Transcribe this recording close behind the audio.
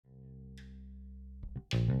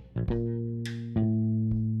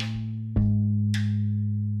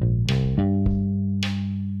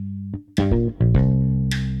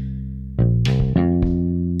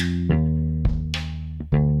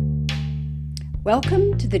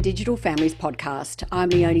Welcome to the Digital Families Podcast. I'm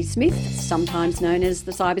Leonie Smith, sometimes known as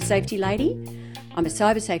the Cyber Safety Lady. I'm a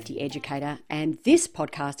cyber safety educator, and this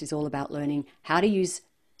podcast is all about learning how to use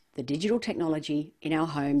the digital technology in our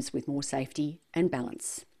homes with more safety and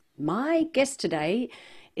balance. My guest today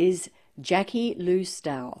is Jackie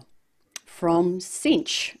Lou-Stowell from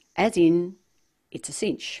Cinch, as in it's a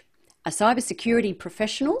cinch, a cybersecurity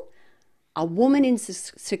professional, a woman in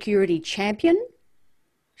security champion.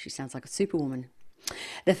 She sounds like a superwoman.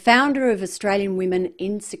 The founder of Australian Women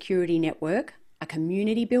in Security Network, a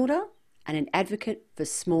community builder and an advocate for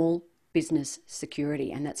small business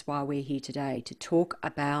security. And that's why we're here today, to talk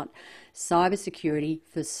about cybersecurity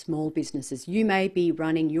for small businesses. You may be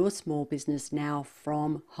running your small business now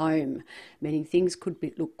from home, meaning things could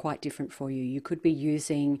look quite different for you. You could be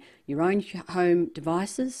using your own home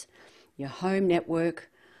devices, your home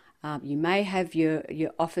network. You may have your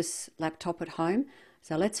office laptop at home.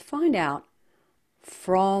 So let's find out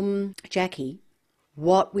from Jackie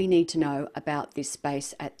what we need to know about this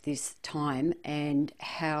space at this time and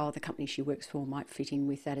how the company she works for might fit in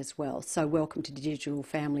with that as well. So welcome to the Digital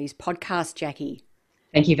Families Podcast, Jackie.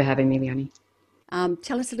 Thank you for having me, Leonie.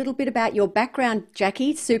 Tell us a little bit about your background,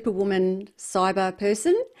 Jackie, superwoman cyber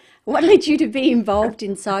person. What led you to be involved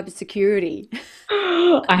in cybersecurity?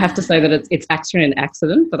 I have to say that it's actually an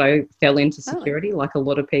accident that I fell into security, like a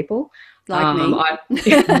lot of people. Like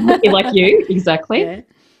me. Like you, exactly. Yeah.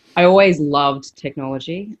 I always loved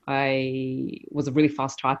technology. I was a really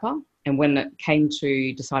fast typer. And when it came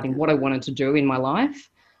to deciding what I wanted to do in my life,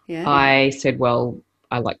 I said, well,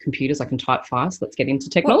 I like computers. I can type fast. Let's get into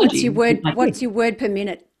technology. What's your word per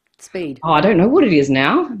minute speed? Oh, I don't know what it is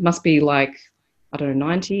now. It must be like, I don't know,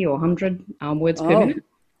 90 or 100 words per minute.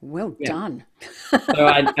 Well done. So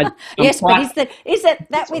yes, but is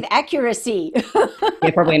that with accuracy? Yeah,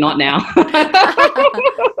 probably not now.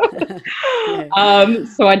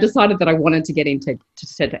 So I decided that I wanted to get into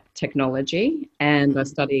technology, and I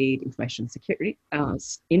studied information security,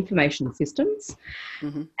 information systems.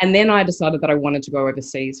 Mm-hmm. And then I decided that I wanted to go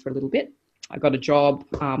overseas for a little bit. I got a job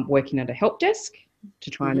working at a help desk to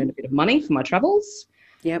try and earn a bit of money for my travels.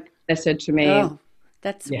 Yep. They said to me,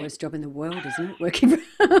 that's the worst job in the world, isn't it?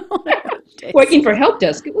 Working for a help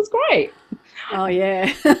desk. It was great. Oh,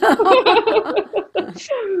 yeah.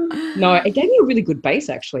 No, it gave me a really good base,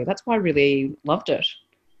 actually. That's why I really loved it.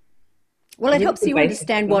 Well, it helps you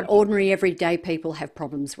understand what ordinary, everyday people have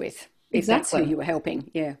problems with. If that's who you were helping,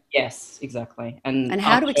 yeah. Yes, exactly. And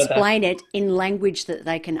how to explain it in language that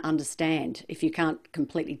they can understand if you can't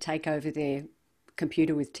completely take over their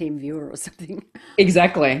computer with TeamViewer or something.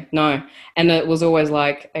 Exactly. No. And it was always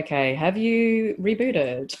like, okay, have you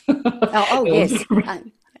rebooted? Yes.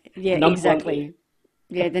 Yeah, exactly.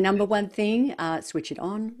 Yeah, the number one thing, switch it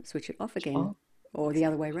on, switch it off again, or the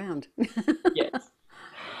other way around. Yes.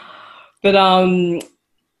 But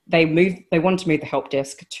they wanted to move the help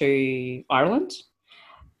desk to Ireland,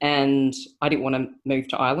 and I didn't want to move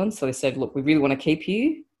to Ireland. So they said, look, we really want to keep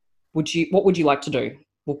you. What would you like to do?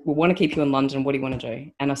 We want to keep you in London. What do you want to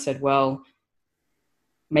do? And I said, well,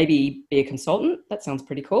 maybe be a consultant. That sounds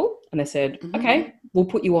pretty cool. And they said, okay, we'll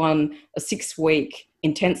put you on a 6-week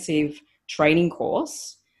intensive training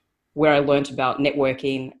course where I learned about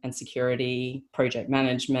networking and security, project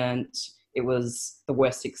management. It was the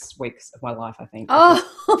worst 6 weeks of my life, I think.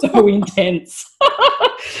 Oh, so intense.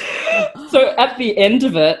 So at the end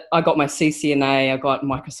of it, I got my CCNA, I got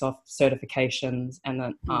Microsoft certifications, and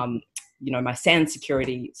then my SANS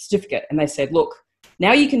security certificate. And they said, look,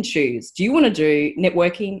 now you can choose. Do you want to do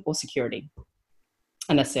networking or security?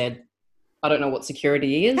 And I said, I don't know what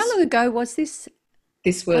security is. How long ago was this?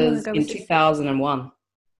 This was in 2001.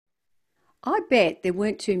 I bet there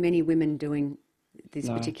weren't too many women doing this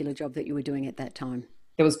particular job that you were doing at that time.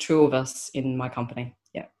 There was 2 of us in my company.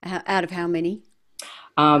 Yeah. Out of how many?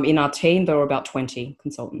 In our team, there were about 20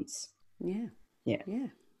 consultants. Yeah. Yeah. Yeah.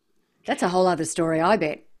 That's a whole other story, I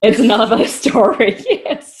bet. It's another story,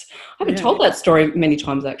 yes. I haven't told that story many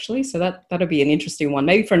times, actually, so that'll be an interesting one,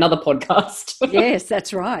 maybe for another podcast. Yes,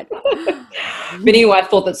 that's right. But anyway, I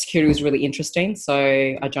thought that security was really interesting, so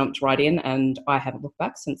I jumped right in, and I haven't looked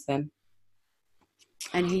back since then.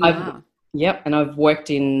 And here you are. Yep, and I've worked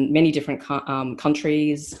in many different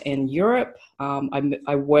countries in Europe.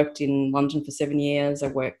 I worked in London for 7 years. I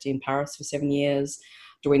worked in Paris for 7 years,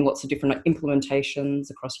 doing lots of different implementations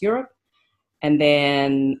across Europe. And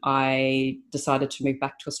then I decided to move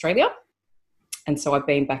back to Australia. And so I've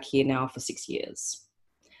been back here now for 6 years.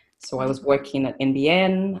 So I was working at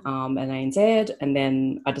NBN and ANZ, and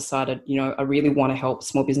then I decided, I really want to help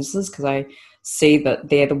small businesses because I see that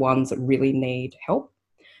they're the ones that really need help.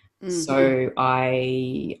 So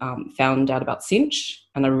I found out about Cinch,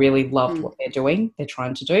 and I really loved what they're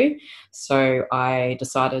trying to do. So I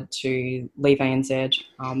decided to leave ANZ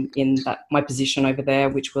in my position over there,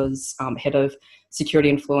 which was head of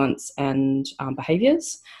security influence and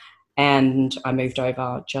behaviours. And I moved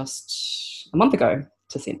over just a month ago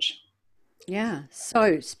to Cinch. Yeah.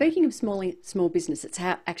 So speaking of small business, it's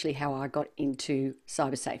how I got into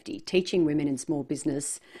cyber safety, teaching women in small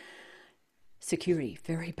business security,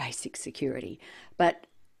 very basic security. But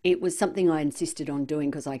it was something I insisted on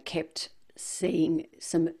doing because I kept seeing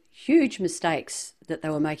some huge mistakes that they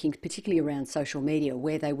were making, particularly around social media,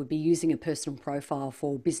 where they would be using a personal profile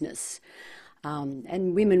for business.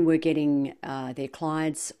 And women were getting their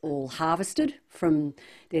clients all harvested from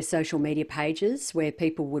their social media pages, where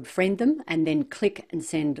people would friend them and then click and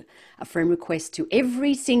send a friend request to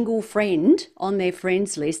every single friend on their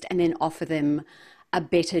friends list and then offer them a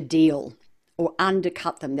better deal or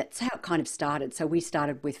undercut them. That's how it kind of started. So we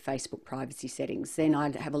started with Facebook privacy settings. Then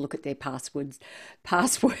I'd have a look at their passwords,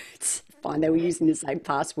 find they were using the same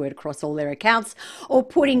password across all their accounts, or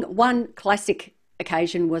putting one classic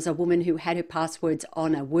occasion was a woman who had her passwords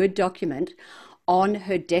on a Word document on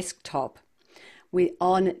her desktop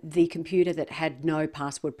on the computer that had no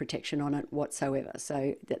password protection on it whatsoever.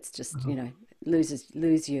 So that's just,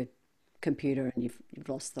 lose your computer and you've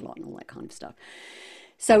lost the lot and all that kind of stuff.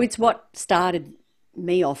 So it's what started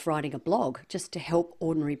me off writing a blog, just to help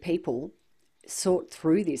ordinary people sort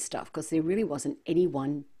through this stuff, because there really wasn't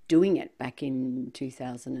anyone doing it back in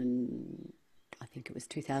 2000 and I think it was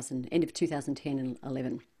end of 2010 and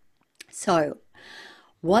 11. So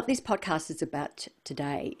what this podcast is about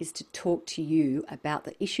today is to talk to you about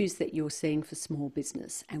the issues that you're seeing for small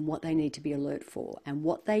business and what they need to be alert for and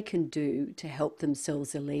what they can do to help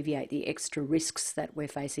themselves alleviate the extra risks that we're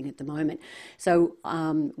facing at the moment. So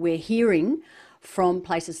we're hearing from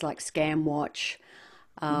places like ScamWatch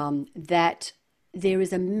that there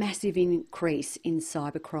is a massive increase in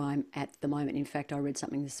cybercrime at the moment. In fact, I read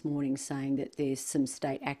something this morning saying that there's some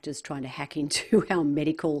state actors trying to hack into our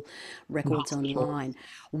medical records online.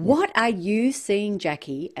 What are you seeing,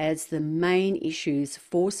 Jackie, as the main issues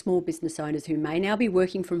for small business owners who may now be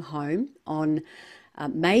working from home on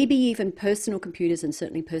maybe even personal computers and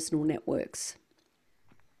certainly personal networks?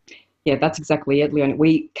 Yeah, that's exactly it, Leonie.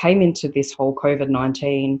 We came into this whole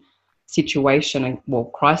COVID-19 situation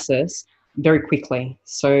and, crisis very quickly.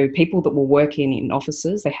 So people that were working in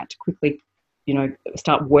offices, they had to quickly,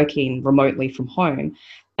 start working remotely from home.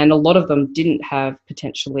 And a lot of them didn't have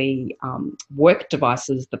potentially work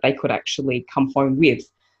devices that they could actually come home with.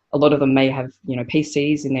 A lot of them may have,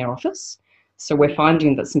 PCs in their office. So we're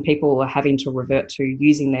finding that some people are having to revert to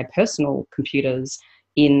using their personal computers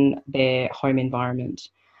in their home environment.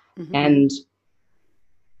 And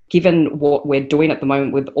given what we're doing at the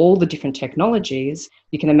moment with all the different technologies,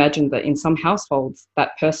 you can imagine that in some households,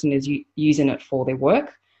 that person is using it for their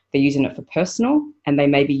work, they're using it for personal, and they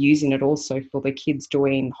may be using it also for their kids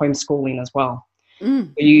doing homeschooling as well.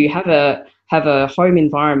 You have a home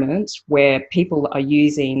environment where people are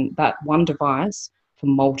using that one device for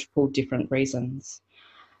multiple different reasons.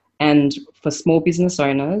 And for small business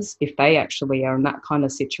owners, if they actually are in that kind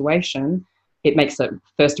of situation, it makes it,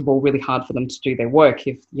 first of all, really hard for them to do their work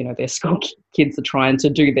if, their school kids are trying to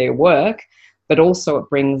do their work, but also it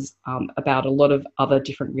brings about a lot of other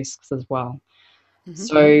different risks as well.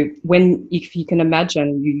 So if you can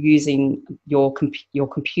imagine you using your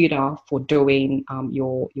computer for doing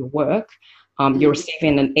your work, you're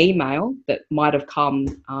receiving an email that might have come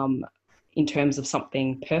in terms of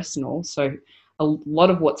something personal. So a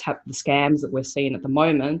lot of the scams that we're seeing at the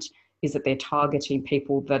moment is that they're targeting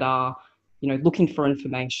people that are looking for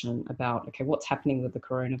information about, what's happening with the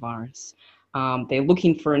coronavirus. They're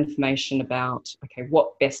looking for information about,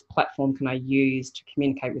 what best platform can I use to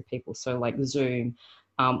communicate with people? So like Zoom,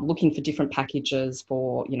 looking for different packages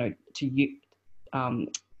for,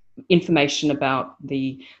 information about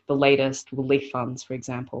the latest relief funds, for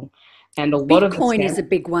example. And a lot of Bitcoin is a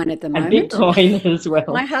big one at the moment. And Bitcoin as well.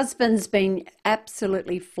 My husband's been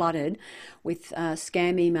absolutely flooded with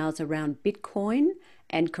scam emails around Bitcoin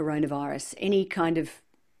and coronavirus.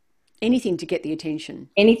 Anything to get the attention.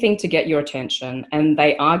 Anything to get your attention. And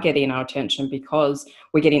they are getting our attention because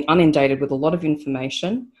we're getting inundated with a lot of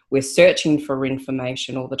information. We're searching for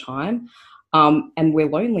information all the time. And we're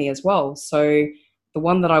lonely as well. So the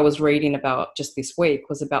one that I was reading about just this week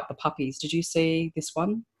was about the puppies. Did you see this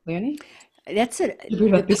one, Leonie? That's it. The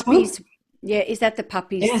puppies. Yeah, is that the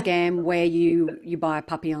puppy Yeah, scam where you buy a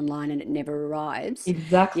puppy online and it never arrives? Yeah,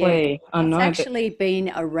 exactly. I that's know, but actually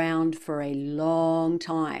been around for a long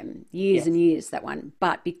time, years and yes, years, that one.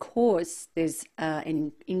 But because there's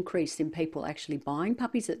an increase in people actually buying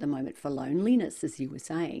puppies at the moment for loneliness, as you were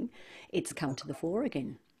saying, it's come to the fore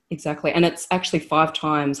again. exactly. And it's actually 5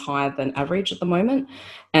 times higher than average at the moment.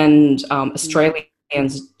 And Mm.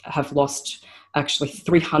 Australians have lost actually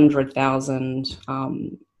 300,000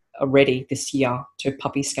 already this year to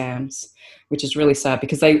puppy scams, which is really sad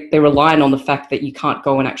because they're relying on the fact that you can't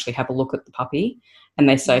go and actually have a look at the puppy. And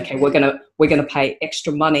they say, okay, Yeah. we're gonna pay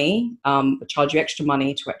extra money, charge you extra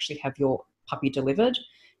money to actually have your puppy delivered.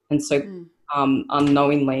 And so Mm.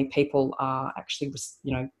 unknowingly, people are actually,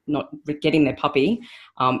 not getting their puppy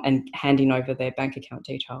and handing over their bank account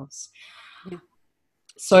details. Yeah.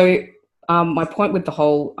 So my point with the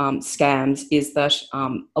whole scams is that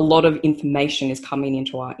a lot of information is coming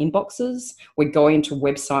into our inboxes. We're going to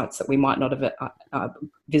websites that we might not have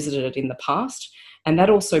visited in the past, and that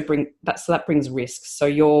also that brings risks. So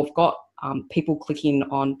you've got people clicking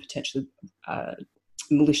on potentially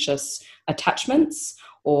malicious attachments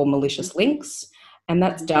or Mhm. malicious links, and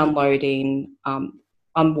that's Mhm. downloading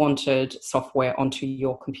unwanted software onto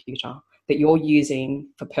your computer that you're using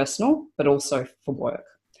for personal, but also for work.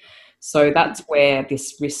 So Yeah. that's where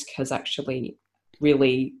this risk has actually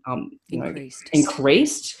really, Increased.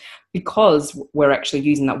 increased because we're actually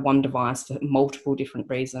using that one device for multiple different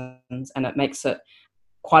reasons, and it makes it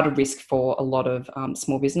quite a risk for a lot of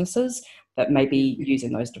small businesses that may Yeah. be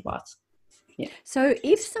using those devices. Yeah. So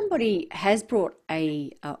if somebody has brought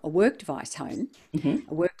a work device home, Mm-hmm.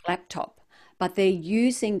 a work laptop, but they're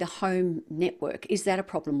using the home network, is that a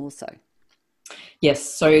problem also? Yes.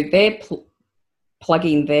 So they're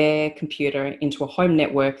plugging their computer into a home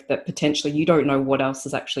network that potentially you don't know what else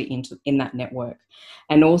is actually in that network.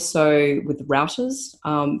 And also with routers,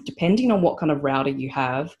 depending on what kind of router you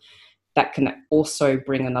have, that can also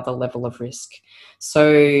bring another level of risk.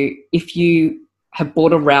 So if you have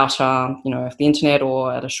bought a router, off the internet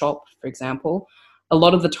or at a shop, for example, a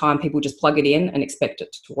lot of the time people just plug it in and expect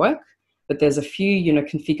it to work. But there's a few,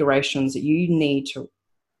 configurations that you need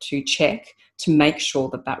to check to make sure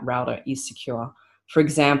that that router is secure. For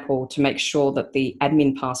example, to make sure that the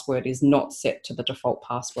admin password is not set to the default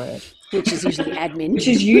password, Which is usually admin. which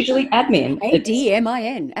is usually admin. It's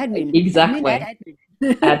ADMIN, admin, admin at exactly admin.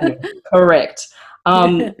 admin, correct.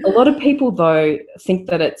 A lot of people, though, think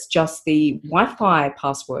that it's just the Wi-Fi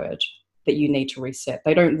password that you need to reset.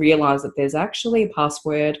 They don't realize that there's actually a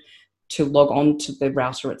password to log on to the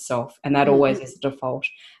router itself, and that always Mm. is the default.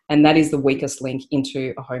 And that is the weakest link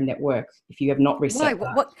into a home network if you have not Why? reset What,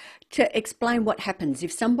 that. what? To explain what happens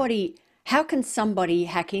if somebody? How can somebody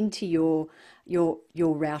hack into your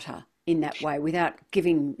router in that way without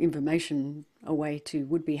giving information away to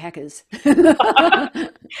would-be hackers?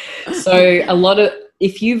 So a lot of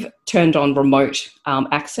if you've turned on remote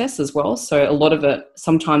access as well, so a lot of it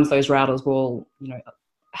sometimes those routers will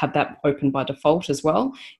have that open by default as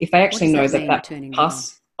well. If they What actually does know that that mean, that turning that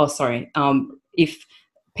on? if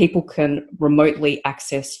people can remotely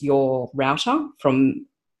access your router from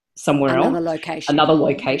somewhere else, Another location. another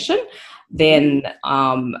location, Hmm. then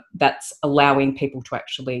that's allowing people to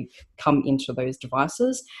actually come into those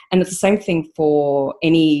devices. And it's the same thing for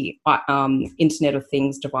any Internet of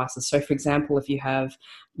Things devices. So, for example, if you have,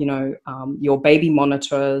 your baby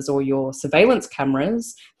monitors or your surveillance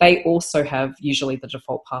cameras, they also have usually the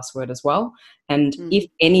default password as well. And if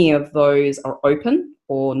Mm. any of those are open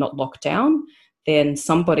or not locked down, then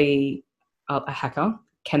somebody, a hacker,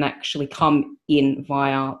 can actually come in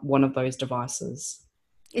via one of those devices.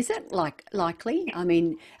 Is that likely? I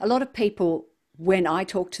mean, a lot of people, when I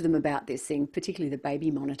talk to them about this thing, particularly the baby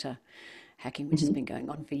monitor hacking, which has Mhm. been going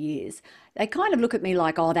on for years, they kind of look at me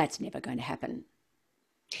like, "Oh, that's never going to happen."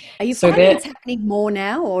 Are you So finding there, it's happening more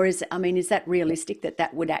now, or I mean, is that realistic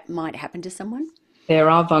that might happen to someone? there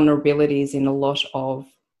are vulnerabilities in a lot of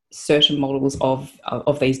certain models of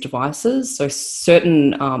these devices. So certain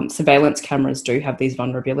surveillance cameras do have these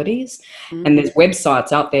vulnerabilities, and Mm. there's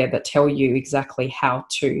websites out there that tell you exactly how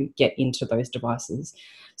to get into those devices.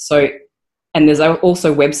 So, and there's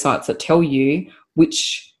also websites that tell you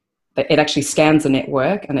which it actually scans the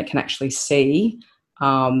network and it can actually see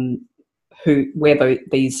um, where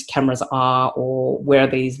these cameras are or where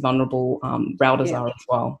these vulnerable routers Yeah. are as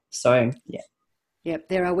well. So yeah, Yep,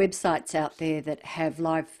 there are websites out there that have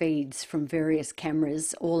live feeds from various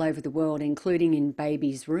cameras all over the world, including in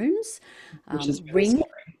babies' rooms. which is really Ring,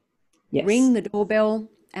 scary. Yes. Ring, the doorbell,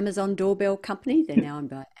 Amazon doorbell company. They're now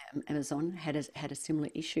owned by Amazon had a similar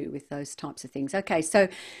issue with those types of things. Okay, so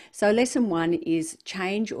lesson one is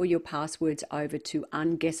change all your passwords over to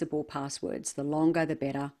unguessable passwords. The longer, the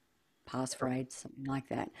better. Passphrase, something like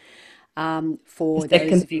that. The For those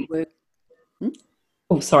second of you thing, who work,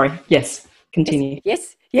 oh, sorry. Yes, yes, continue.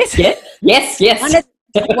 yes, yes. Yes, yes, One yes.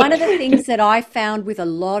 of one of the things that I found with a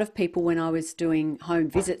lot of people when I was doing home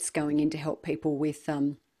visits going in to help people with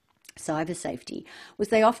cyber safety was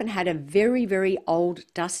they often had a very, very old,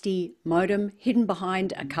 dusty modem hidden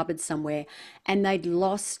behind a cupboard somewhere, and they'd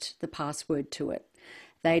lost the password to it.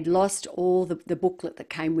 They'd lost all the booklet that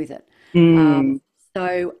came with it. Mm.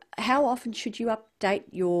 So, how often should you update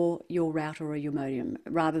your router or your modem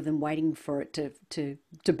rather than waiting for it to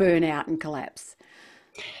burn out and collapse?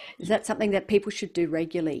 Is that something that people should do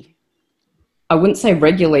regularly? I wouldn't say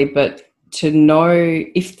regularly, but to know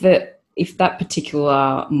if that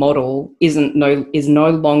particular model is no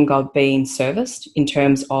longer being serviced in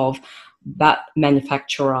terms of that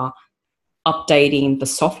manufacturer updating the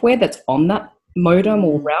software that's on that modem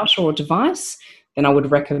or Mm, router or device, then I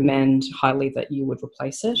would recommend highly that you would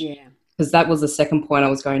replace it. yeah. Because that was the second point I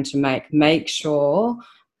was going to make. Make sure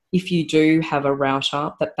if you do have a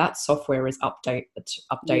router that software is updated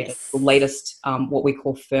the Yes. latest what we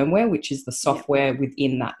call firmware, which is the Yeah. software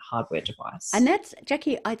within that hardware And device. that's,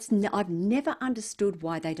 Jackie, I've never understood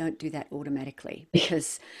why they don't do that automatically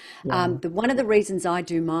because Yeah, one of the reasons I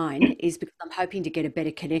do mine is because I'm hoping to get a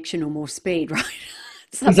better connection or more speed, right?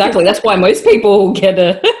 Something exactly. like That's why most people get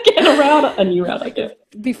a get a router, a new router. Yeah.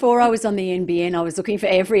 before I was on the NBN, I was looking for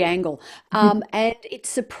every angle. And it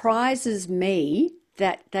surprises me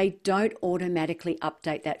that they don't automatically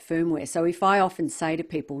update that firmware. So if I often say to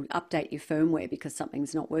people, update your firmware because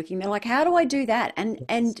something's not working, they're like, how do I do that?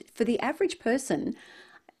 And for the average person,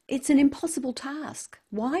 it's an impossible task.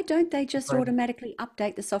 Why don't they just Right. automatically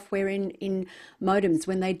update the software in modems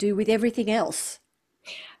when they do with everything else?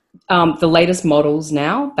 The latest models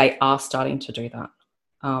now they are starting to do that.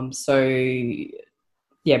 So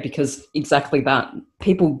yeah, because exactly that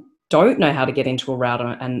people don't know how to get into a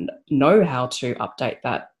router and know how to update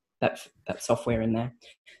that software in there.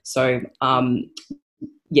 So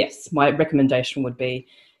yes, my recommendation would be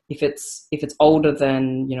if it's older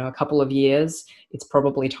than a couple of years, it's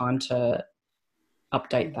probably time to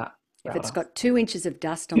update that If it's router. got 2 inches of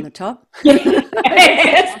dust on the top,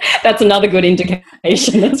 Yes, that's another good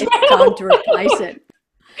indication as it's time to well. replace it.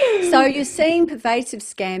 So you're seeing pervasive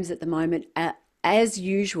scams at the moment, as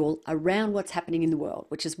usual, around what's happening in the world,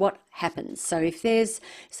 which is what happens. So if there's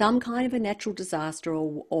some kind of a natural disaster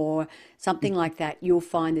or something like that, you'll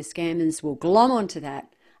find the scammers will glom onto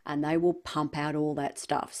that and they will pump out all that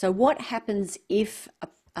stuff. So what happens if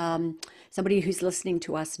somebody who's listening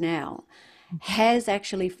to us now has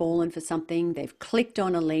actually fallen for something, they've clicked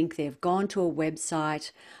on a link, they've gone to a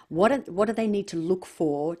website. What do they need to look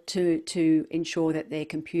for to ensure that their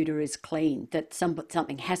computer is clean, that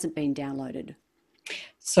something hasn't been downloaded?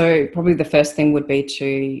 So probably the first thing would be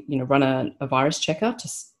to run a virus checker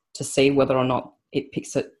to see whether or not it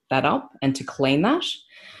picks that up and to clean that.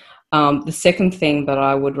 The second thing that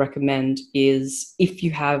I would recommend is if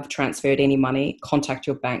you have transferred any money, contact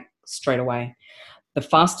your bank straight away. The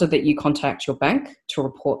faster that you contact your bank to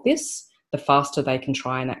report this, the faster they can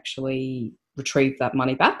try and actually retrieve that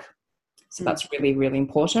money back. So Mm. that's really, really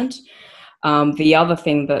important. The other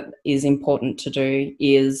thing that is important to do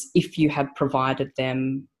is if you have provided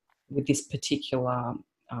them with this particular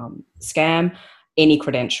scam, any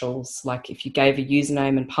credentials, like if you gave a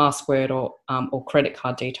username and password or credit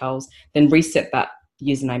card details, then reset that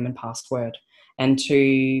username and password and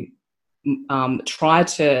to try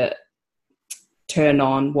to turn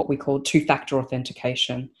on what we call two-factor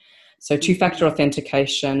authentication. So two-factor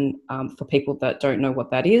authentication, for people that don't know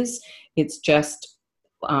what that is, it's just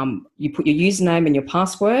you put your username and your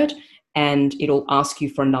password and it'll ask you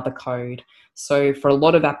for another code. So for a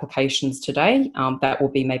lot of applications today, that will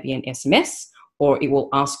be maybe an SMS or it will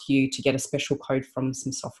ask you to get a special code from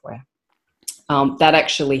some software. That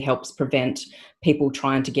actually helps prevent people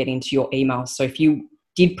trying to get into your email. So if you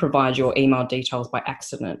did provide your email details by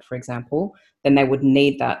accident, for example, then they would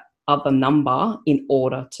need that other number in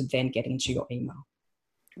order to then get into your email.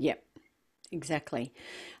 Yep, exactly.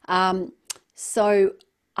 Um, so,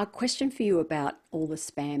 a question for you about all the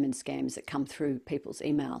spam and scams that come through people's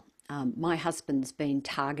email. My husband's been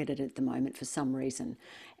targeted at the moment for some reason,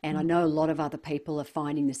 and I know a lot of other people are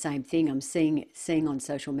finding the same thing. I'm seeing on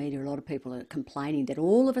social media a lot of people are complaining that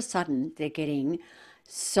all of a sudden they're getting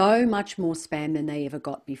so much more spam than they ever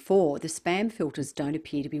got before. The spam filters don't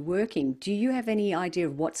appear to be working. Do you have any idea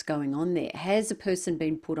of what's going on there? Has a person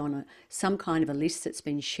been put on some kind of a list that's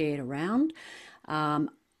been shared around?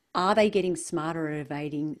 are they getting smarter at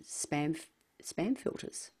evading spam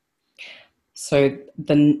filters? So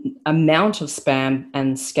the amount of spam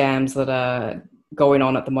and scams that are going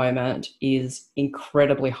on at the moment is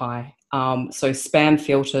incredibly high. So spam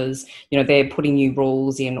filters, they're putting new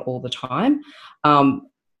rules in all the time.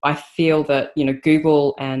 I feel that,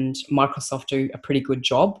 Google and Microsoft do a pretty good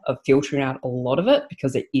job of filtering out a lot of it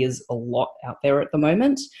because it is a lot out there at the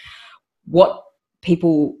moment. What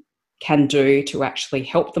people can do to actually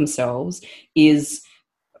help themselves is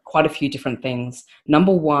quite a few different things.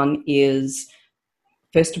 Number one is,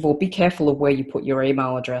 first of all, be careful of where you put your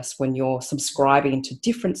email address when you're subscribing to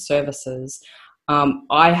different services.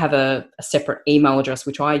 I have a separate email address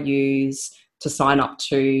which I use to sign up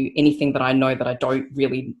to anything that I know that I don't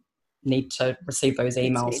really need to receive those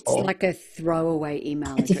emails It's for. like a throwaway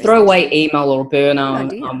email It's address. a throwaway email or a burner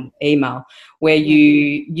Good idea. email where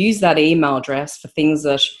you use that email address for things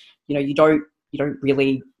that you don't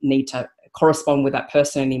really need to correspond with that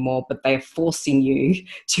person anymore, but they're forcing you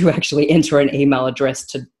to actually enter an email address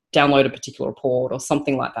to download a particular report or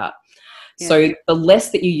something like that. Yeah. So the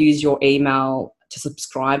less that you use your email to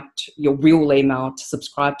subscribe to your real email to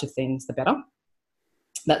subscribe to things, the better.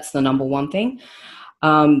 That's the number one thing.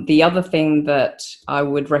 The other thing that I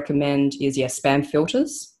would recommend is, spam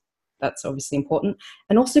filters. That's obviously important.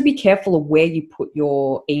 And also be careful of where you put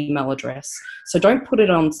your email address. So don't put it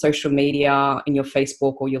on social media, in your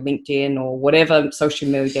Facebook or your LinkedIn or whatever social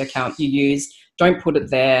media account you use. Don't put it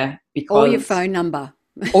there because... Or your phone number.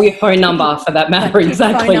 Or your phone number for that matter, Keep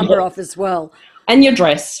exactly. Phone number off as well. And your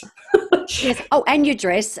address. Yes. Oh, and your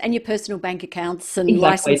address and your personal bank accounts and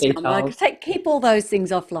Exactly, license number. Keep all those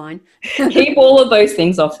things offline. Keep all of those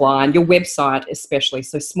things offline. Your website especially.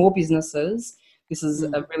 So small businesses, this is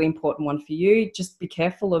a really important one for you. Just be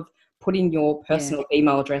careful of putting your personal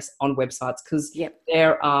email address on websites because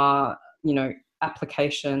there are,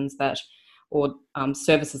 applications that or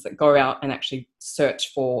services that go out and actually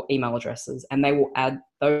search for email addresses, and they will add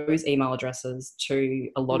those email addresses to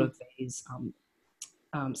a lot of these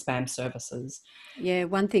spam services. Yeah,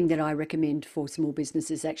 one thing that I recommend for small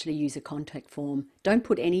businesses actually use a contact form. Don't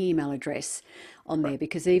put any email address on there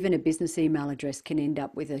because even a business email address can end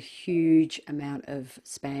up with a huge amount of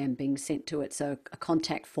spam being sent to it. So a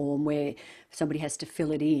contact form where somebody has to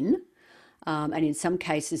fill it in. And in some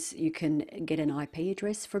cases, you can get an IP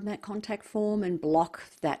address from that contact form and block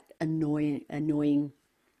that annoying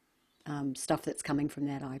stuff that's coming from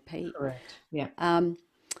that IP. Correct. Yeah.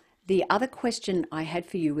 The other question I had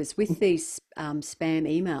for you was with these spam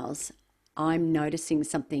emails, I'm noticing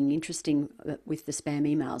something interesting with the spam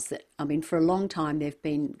emails that, for a long time, they've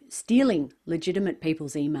been stealing legitimate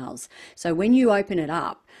people's emails. So when you open it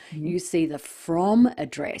up, you see the from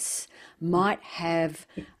address might have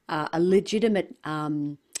a legitimate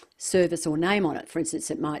service or name on it. For instance,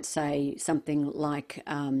 it might say something like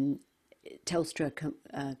Telstra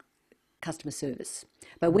customer service.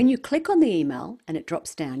 But when you click on the email and it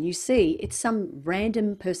drops down, you see it's some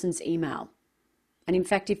random person's email. And in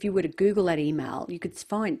fact, if you were to Google that email, you could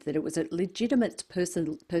find that it was a legitimate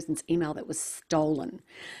person's email that was stolen.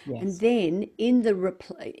 Yes. And then in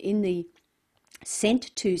the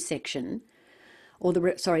sent to section, or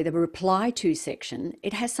the reply to section,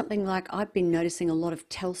 it has something like, I've been noticing a lot of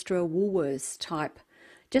Telstra, Woolworths type,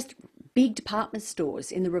 just big department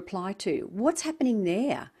stores in the reply to. What's happening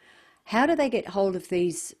there? How do they get hold of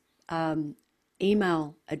these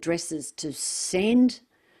email addresses to send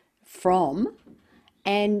from?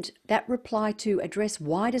 And that reply to address,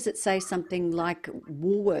 why does it say something like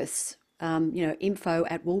Woolworths,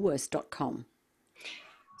 info@woolworths.com?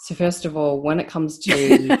 So first of all, when it comes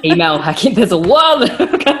to email hacking, there's a lot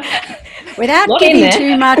Without giving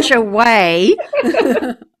too much away.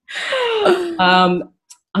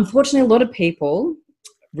 Unfortunately, a lot of people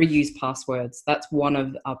reuse passwords. That's one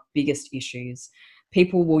of our biggest issues.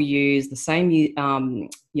 People will use the same,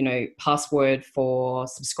 password for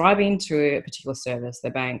subscribing to a particular service,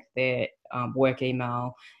 their bank, their work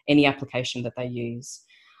email, any application that they use.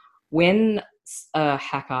 When a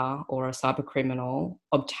hacker or a cyber criminal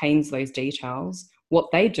obtains those details, what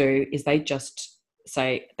they do is they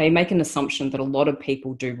make an assumption that a lot of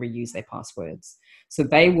people do reuse their passwords. So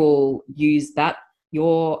they will use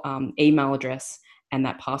your email address and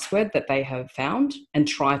that password that they have found and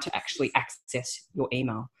try to actually access your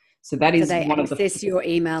email. So that is one of the... So they access your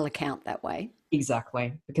email account that way?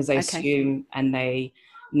 Exactly, because they assume and they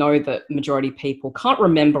know that majority of people can't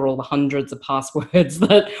remember all the hundreds of passwords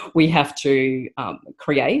that we have to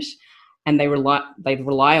create, and they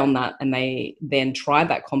rely on that, and they then try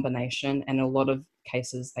that combination, and in a lot of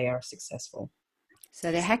cases they are successful.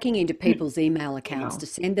 So they're hacking into people's email accounts to Emails.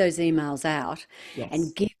 send those emails out and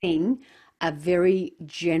Yes, giving a very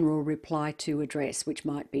general reply to address, which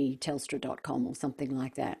might be telstra.com or something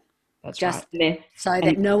like that, that's right. just so And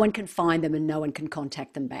that no one can find them and no one can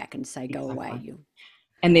contact them back and say, go away. exactly. You.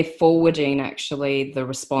 And they're forwarding actually the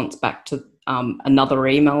response back to another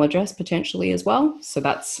email address potentially as well. So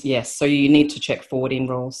that's, yes. So you need to check forwarding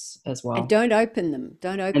rules as And well. don't open them.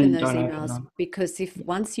 Don't open And those don't open emails them. because if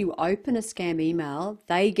once you open a scam email,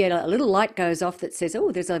 they get a little light goes off that says,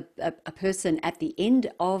 "Oh, there's a person at the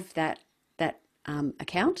end of that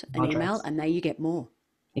account, an email," Address. and there you get more.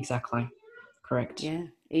 Exactly. Correct. Yeah,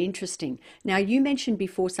 interesting. Now, you mentioned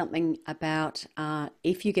before something about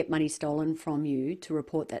if you get money stolen from you to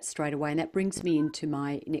report that straight away. And that brings me into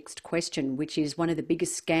my next question, which is one of the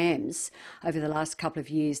biggest scams over the last couple of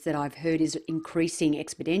years that I've heard is increasing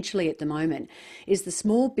exponentially at the moment is the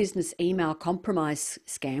small business email compromise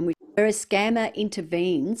scam, where a scammer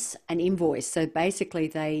intervenes an invoice. So basically,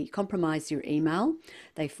 they compromise your email,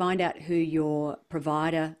 they find out who your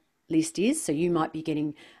provider list is. So you might be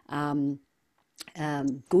getting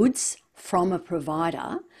goods from a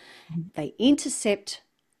provider, they intercept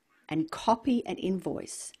and copy an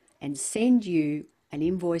invoice and send you an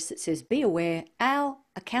invoice that says, "Be aware, our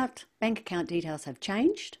bank account details have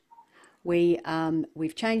changed.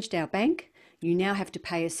 We've changed our bank. You now have to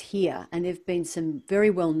pay us here." And there've been some very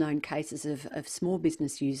well-known cases of small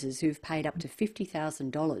business users who've paid up to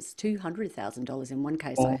 $50,000, $200,000 in one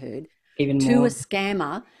case I Or heard, even to a more.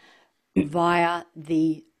 scammer via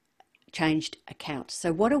the changed account.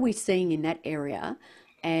 So what are we seeing in that area?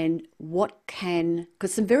 And what can,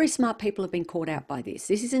 because some very smart people have been caught out by this.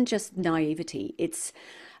 This isn't just naivety. It's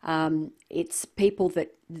people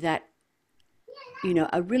that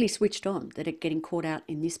are really switched on that are getting caught out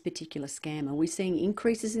in this particular scam. Are we seeing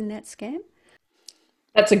increases in that scam?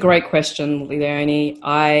 That's a great question, Leonie.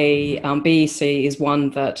 BEC is one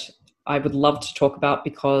that I would love to talk about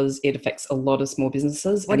because it affects a lot of small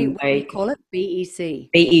businesses, and What do you call it? BEC.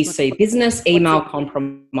 BEC, business What's email it?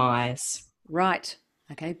 compromise. Right.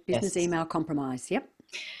 Okay. Business Yes. email compromise. Yep.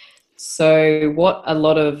 So what a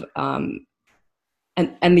lot of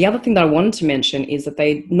and the other thing that I wanted to mention is that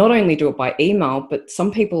they not only do it by email, but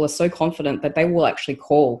some people are so confident that they will actually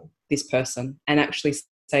call this person and actually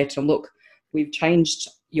say to them, "Look, we've changed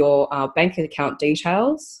your bank account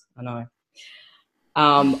details." I know.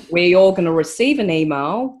 We're all going to receive an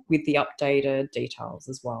email with the updated details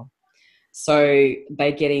as well. So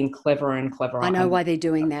they're getting cleverer and cleverer. I know And why they're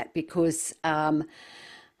doing that because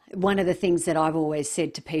one of the things that I've always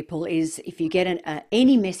said to people is if you get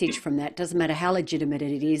any message from that, doesn't matter how legitimate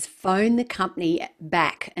it is, phone the company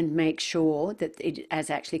back and make sure that it has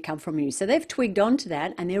actually come from you. So they've twigged onto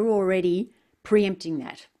that and they're already preempting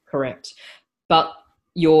that. correct. But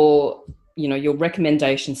your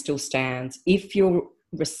recommendation still stands. If you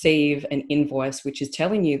receive an invoice which is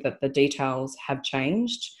telling you that the details have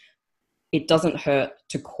changed, it doesn't hurt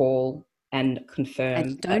to call and confirm And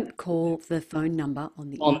that don't call the phone number on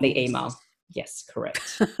the on the invoice. email. Yes,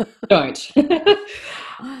 correct. Don't.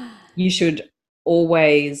 You should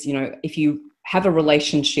always, if you have a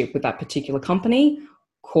relationship with that particular company,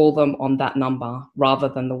 call them on that number rather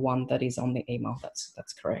than the one that is on the email.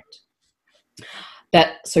 That's correct.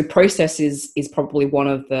 So process is probably one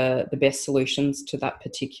of the best solutions to that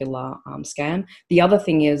particular scam. The other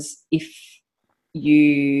thing is if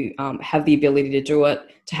you have the ability to do it,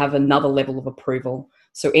 to have another level of approval.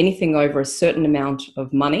 So anything over a certain amount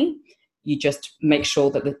of money, you just make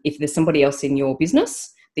sure that if there's somebody else in your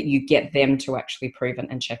business, that you get them to actually prove it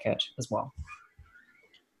and check it as well.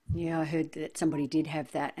 Yeah, I heard that somebody did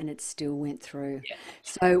have that and it still went through.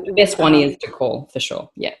 So, The best one is to call for sure.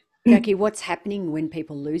 Yeah. Jackie, what's happening when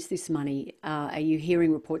people lose this money? Are you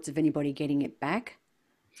hearing reports of anybody getting it back?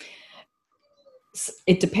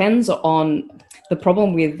 It depends on the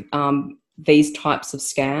problem with these types of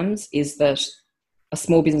scams is that a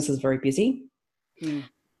small business is very busy Mm.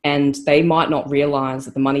 and they might not realize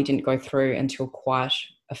that the money didn't go through until quite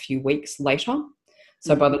a few weeks later.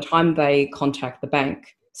 So by the time they contact the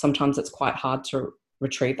bank, sometimes it's quite hard to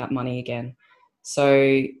retrieve that money again.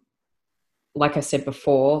 So like I said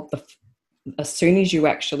before, as soon as you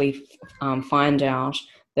actually find out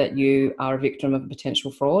that you are a victim of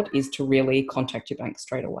potential fraud is to really contact your bank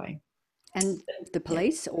straight away. And the Yeah.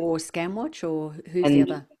 police or Scamwatch or who's the And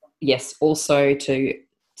other? yes, also to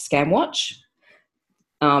Scamwatch.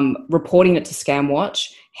 Reporting it to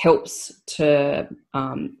Scamwatch helps for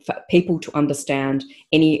people to understand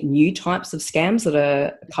any new types of scams that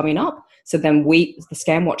are coming up. So then the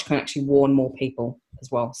Scamwatch can actually warn more people as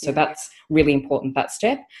well. So Yeah. that's really important, that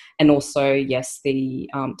step. And also, yes,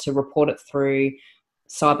 to report it through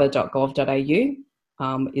cyber.gov.au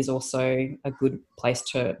is also a good place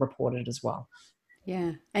to report it as well.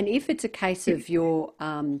 Yeah, and if it's a case of your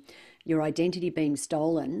identity being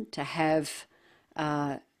stolen, to have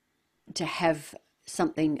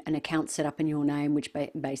something, an account set up in your name, which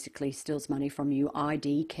basically steals money from you.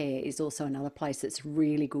 ID Care is also another place that's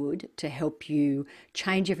really good to help you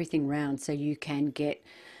change everything around so you can get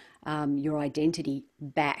your identity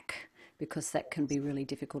back, because that can be really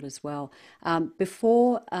difficult as well.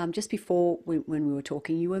 Just before when we were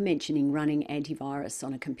talking, you were mentioning running antivirus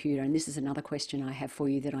on a computer, and this is another question I have for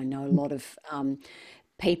you that I know a lot of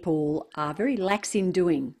people are very lax in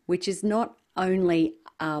doing, which is not only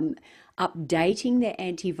updating their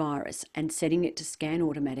antivirus and setting it to scan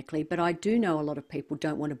automatically, but I do know a lot of people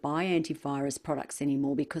don't want to buy antivirus products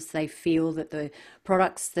anymore because they feel that the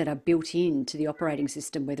products that are built into the operating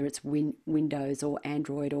system, whether it's Windows or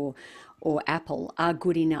Android or Apple, are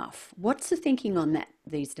good enough. What's the thinking on that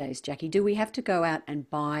these days, Jackie? Do we have to go out and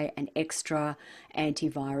buy an extra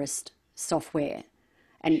antivirus software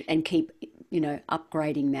and keep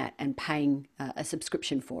upgrading that and paying a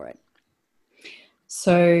subscription for it?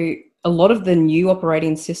 So a lot of the new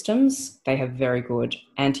operating systems, they have very good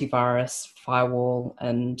antivirus, firewall,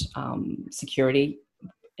 and security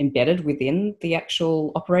embedded within the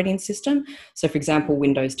actual operating system. So, for example,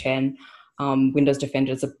 Windows 10, Windows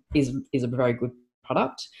Defender is a very good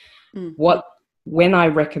product. When I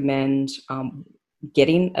recommend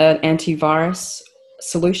getting an antivirus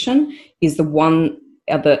solution is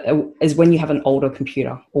is when you have an older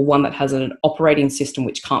computer or one that has an operating system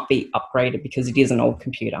which can't be upgraded because it is an old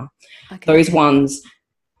computer. Okay. Those ones,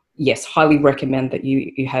 yes, highly recommend that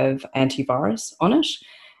you have antivirus on it.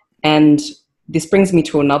 And this brings me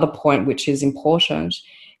to another point which is important,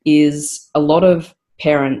 is a lot of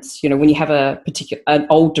parents, when you have an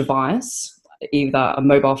old device, either a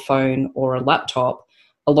mobile phone or a laptop,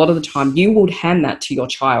 a lot of the time you would hand that to your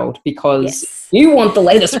child because you want the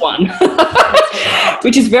latest one,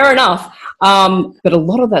 which is fair enough. But a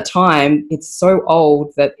lot of that time it's so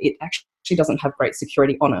old that it actually doesn't have great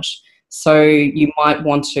security on it. So you might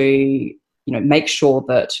want to, make sure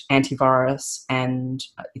that antivirus and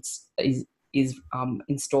is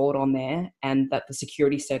installed on there, and that the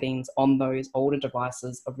security settings on those older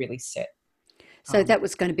devices are really set. So that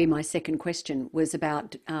was going to be my second question, was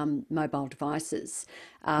about mobile devices.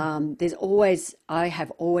 I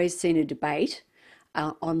have always seen a debate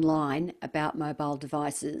online about mobile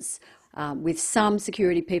devices, with some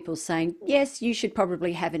security people saying, yes, you should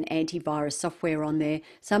probably have an antivirus software on there.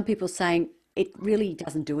 Some people saying it really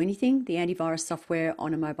doesn't do anything, the antivirus software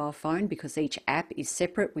on a mobile phone, because each app is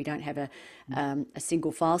separate. We don't have a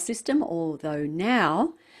single file system, although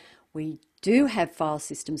now we do have file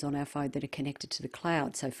systems on our phone that are connected to the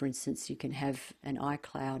cloud. So, for instance, you can have an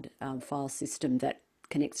iCloud file system that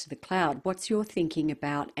connects to the cloud. What's your thinking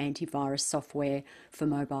about antivirus software for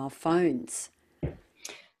mobile phones?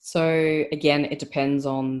 So, again, it depends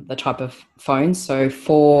on the type of phone. So,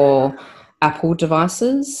 for Apple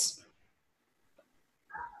devices,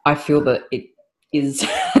 I feel that it is...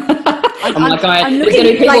 there's going to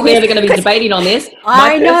be people here that are going to be debating on this.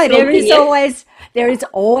 I know, there is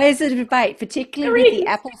always a debate, particularly with the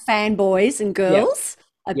Apple fanboys and girls,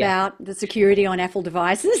 about the security on Apple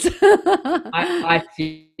devices. I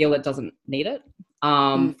feel it doesn't need it.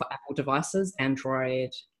 For Apple devices, Android,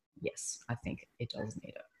 yes, I think it does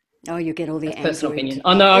need it. Oh, you get all the Android. Personal opinion.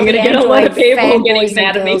 Oh no, I'm going to get a lot of people getting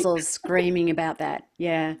mad at me. Girls all screaming about that.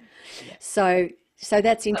 Yeah. So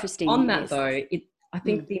that's interesting. On that though, I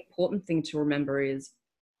think the important thing to remember is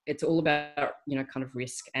it's all about, kind of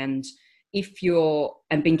risk, and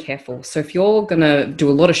being careful. So if you're going to do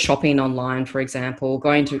a lot of shopping online, for example,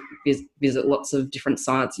 going to visit lots of different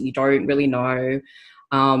sites that you don't really know,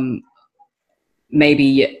 I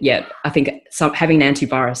think having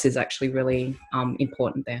antivirus is actually really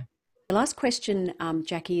important there. The last question,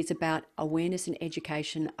 Jackie, is about awareness and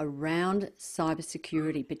education around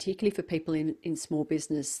cybersecurity, particularly for people in small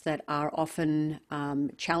business that are often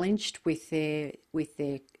challenged with their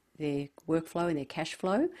workflow and their cash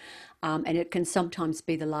flow. And it can sometimes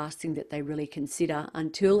be the last thing that they really consider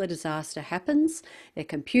until a disaster happens. Their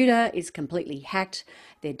computer is completely hacked,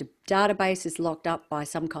 their database is locked up by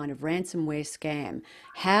some kind of ransomware scam.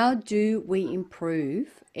 How do we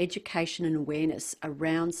improve education and awareness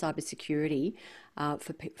around cybersecurity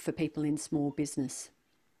for people in small business?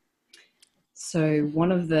 So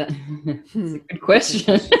one of the... It's a good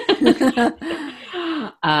question.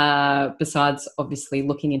 Besides obviously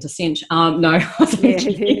looking into Cinch. No.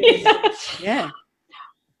 Yeah.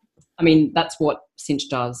 I mean, that's what Cinch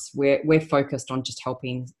does, we're focused on just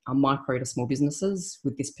helping micro to small businesses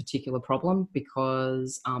with this particular problem,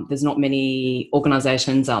 because there's not many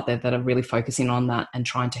organisations out there that are really focusing on that and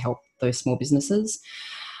trying to help those small businesses.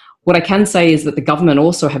 What I can say is that the government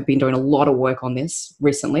also have been doing a lot of work on this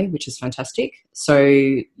recently, which is fantastic. So,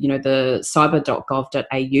 the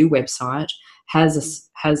cyber.gov.au website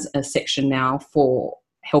has a section now for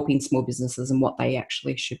helping small businesses and what they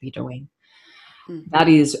actually should be doing. That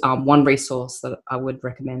is one resource that I would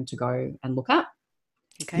recommend to go and look at.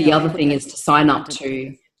 Okay, the other thing is to sign up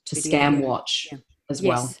to ScamWatch as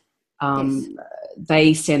well. Yes.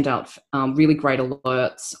 They send out really great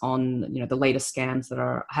alerts on the latest scams that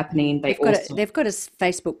are happening. They've got a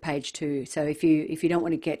Facebook page too. So if you don't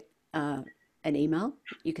want to get an email,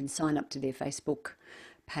 you can sign up to their Facebook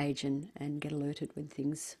page and get alerted when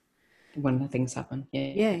the things happen.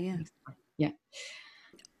 Yeah.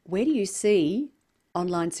 Where do you see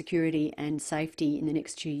online security and safety in the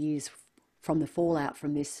next 2 years from the fallout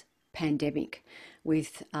from this pandemic,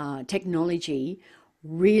 with technology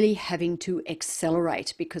really having to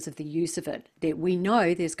accelerate because of the use of it? That we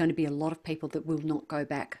know there's going to be a lot of people that will not go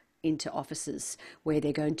back into offices where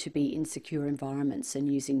they're going to be in secure environments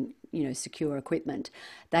and using secure equipment.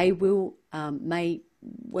 They will may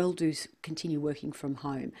well do continue working from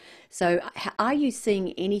home. So are you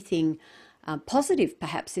seeing anything positive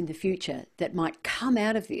perhaps in the future that might come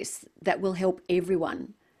out of this that will help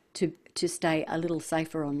everyone to stay a little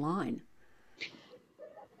safer online?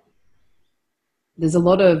 There's a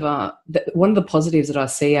lot of one of the positives that I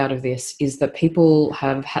see out of this is that people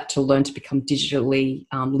have had to learn to become digitally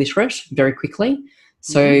literate very quickly.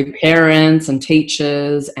 So parents and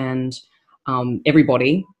teachers and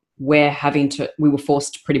everybody, we were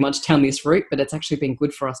forced pretty much down this route, but it's actually been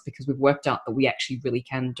good for us because we've worked out that we actually really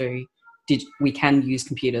can we can use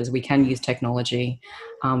computers, we can use technology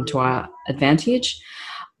to our advantage.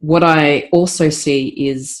 What I also see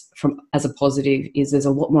is, as a positive, is there's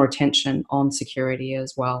a lot more attention on security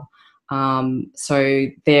as well. So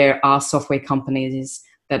there are software companies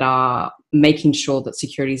that are making sure that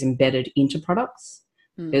security is embedded into products.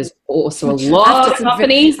 There's also a lot of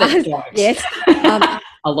companies that don't. Yes.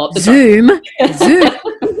 A lot that Zoom.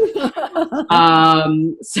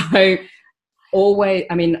 So always,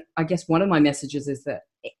 I guess one of my messages is that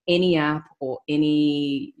any app or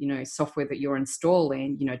any software that you're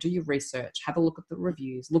installing, do your research, have a look at the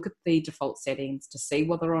reviews, look at the default settings to see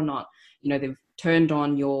whether or not they've turned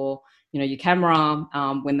on your camera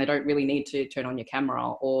when they don't really need to turn on your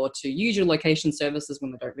camera, or to use your location services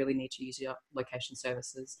when they don't really need to use your location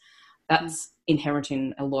services. That's inherent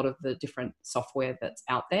in a lot of the different software that's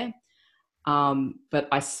out there. But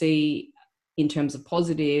I see, in terms of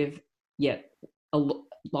positive, a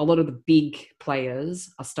lot of the big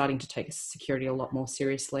players are starting to take security a lot more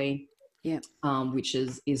seriously, which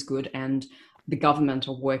is good. And the government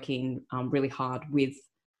are working really hard with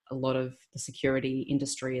a lot of the security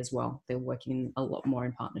industry as well. They're working a lot more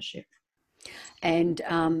in partnership. And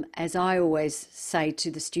as I always say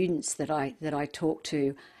to the students that I talk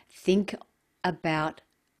to, think about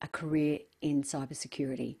a career in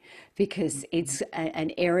cybersecurity, because it's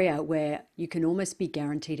an area where you can almost be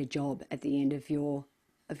guaranteed a job at the end of your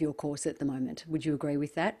course at the moment. Would you agree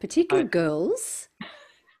with that? Particularly girls.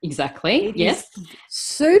 Exactly. Yes.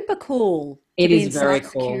 Super cool. It is very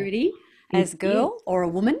cool. Cybersecurity as a girl or a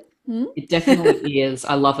woman. It definitely is.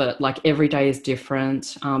 I love it. Like, every day is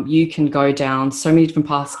different. You can go down so many different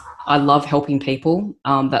paths. I love helping people.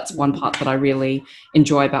 That's one part that I really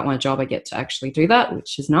enjoy about my job. I get to actually do that,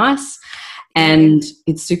 which is nice. And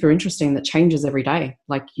it's super interesting. That changes every day.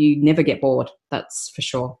 Like, you never get bored. That's for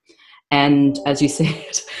sure. And as you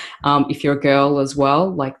said, if you're a girl as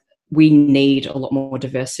well, like, we need a lot more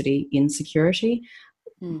diversity in security.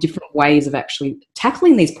 Different ways of actually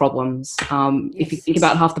tackling these problems. If you think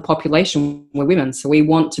about half the population, we're women. So we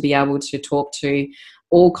want to be able to talk to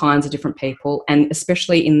all kinds of different people, and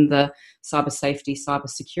especially in the cyber safety, cyber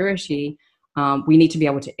security, we need to be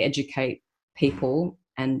able to educate people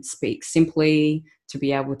and speak simply, to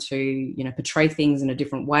be able to, portray things in a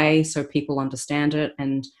different way so people understand it,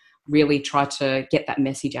 and really try to get that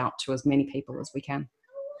message out to as many people as we can.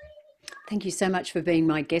 Thank you so much for being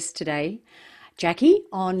my guest today, Jackie,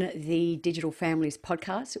 on the Digital Families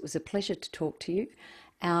podcast. It was a pleasure to talk to you.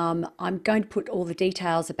 I'm going to put all the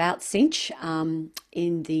details about Cinch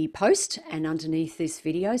in the post and underneath this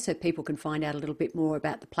video, so people can find out a little bit more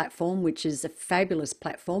about the platform, which is a fabulous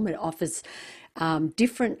platform. It offers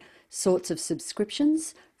different sorts of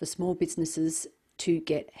subscriptions for small businesses to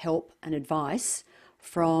get help and advice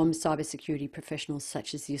from cybersecurity professionals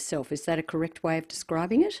such as yourself. Is that a correct way of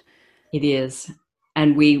describing it? It is.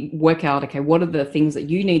 and we work out, okay, what are the things that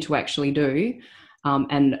you need to actually do,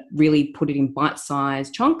 and really put it in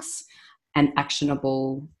bite-sized chunks and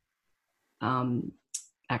actionable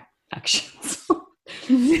actions.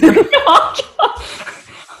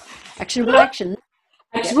 Actionable action.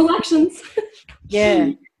 Actionable actions.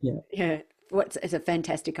 Yeah. Yeah. Yeah. It's a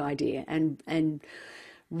fantastic idea and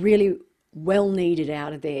really well needed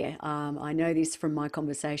out of there. I know this from my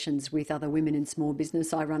conversations with other women in small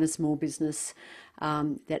business. I run a small business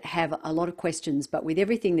that have a lot of questions, but with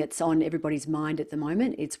everything that's on everybody's mind at the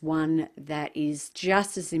moment, it's one that is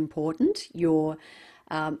just as important.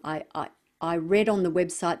 I read on the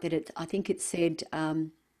website that I think it said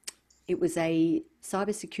it was a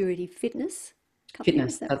cybersecurity fitness company.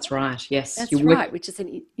 Fitness, that's right. Yes. That's right, which is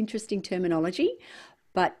an interesting terminology,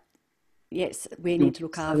 but yes, we need to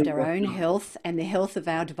look after our own health and the health of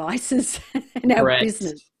our devices and our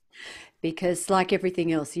business. Because like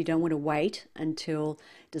everything else, you don't want to wait until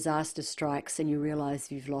disaster strikes and you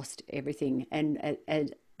realize you've lost everything. And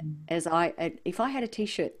if I had a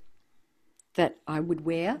t-shirt that I would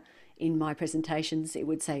wear in my presentations, it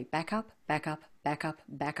would say backup, backup, backup,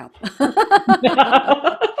 backup.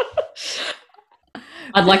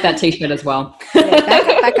 I'd like that t-shirt as well.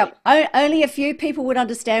 Yeah, backup. Only a few people would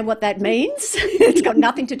understand what that means. It's got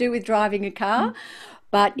nothing to do with driving a car.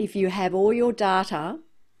 But if you have all your data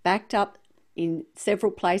backed up in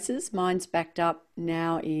several places, mine's backed up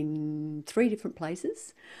now in 3 different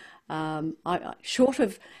places. Short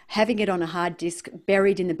of having it on a hard disk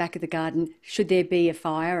buried in the back of the garden, should there be a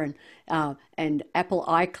fire and Apple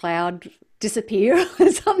iCloud disappear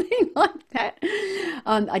or something like that.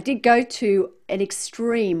 I did go to an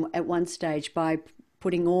extreme at one stage by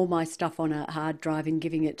putting all my stuff on a hard drive and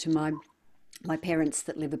giving it to my parents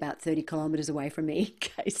that live about 30 kilometres away from me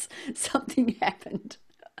in case something happened.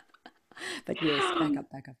 But yes,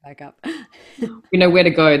 back up. We know where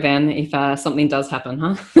to go then if something does happen,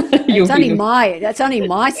 huh? That's only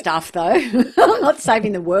my stuff though. I'm not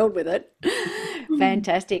saving the world with it.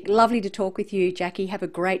 Fantastic. Lovely to talk with you, Jackie. Have a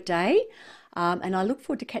great day. And I look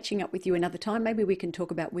forward to catching up with you another time. Maybe we can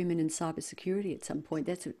talk about women in cybersecurity at some point.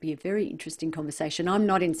 That would be a very interesting conversation. I'm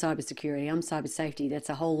not in cybersecurity. I'm cyber safety. That's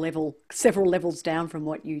a whole level, several levels down from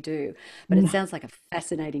what you do. But it sounds like a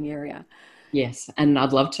fascinating area. Yes, and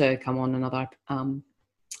I'd love to come on another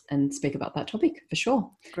and speak about that topic for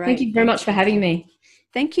sure. Great. Thank you very much for having me.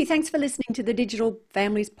 Thank you. Thanks for listening to the Digital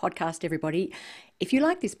Families Podcast, everybody. If you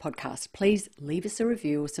like this podcast, please leave us a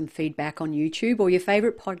review or some feedback on YouTube or your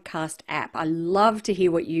favourite podcast app. I love to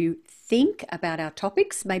hear what you think about our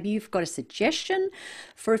topics. Maybe you've got a suggestion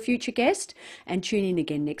for a future guest, and tune in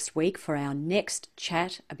again next week for our next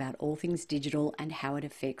chat about all things digital and how it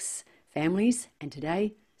affects families, and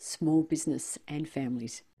today, small business and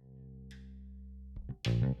families.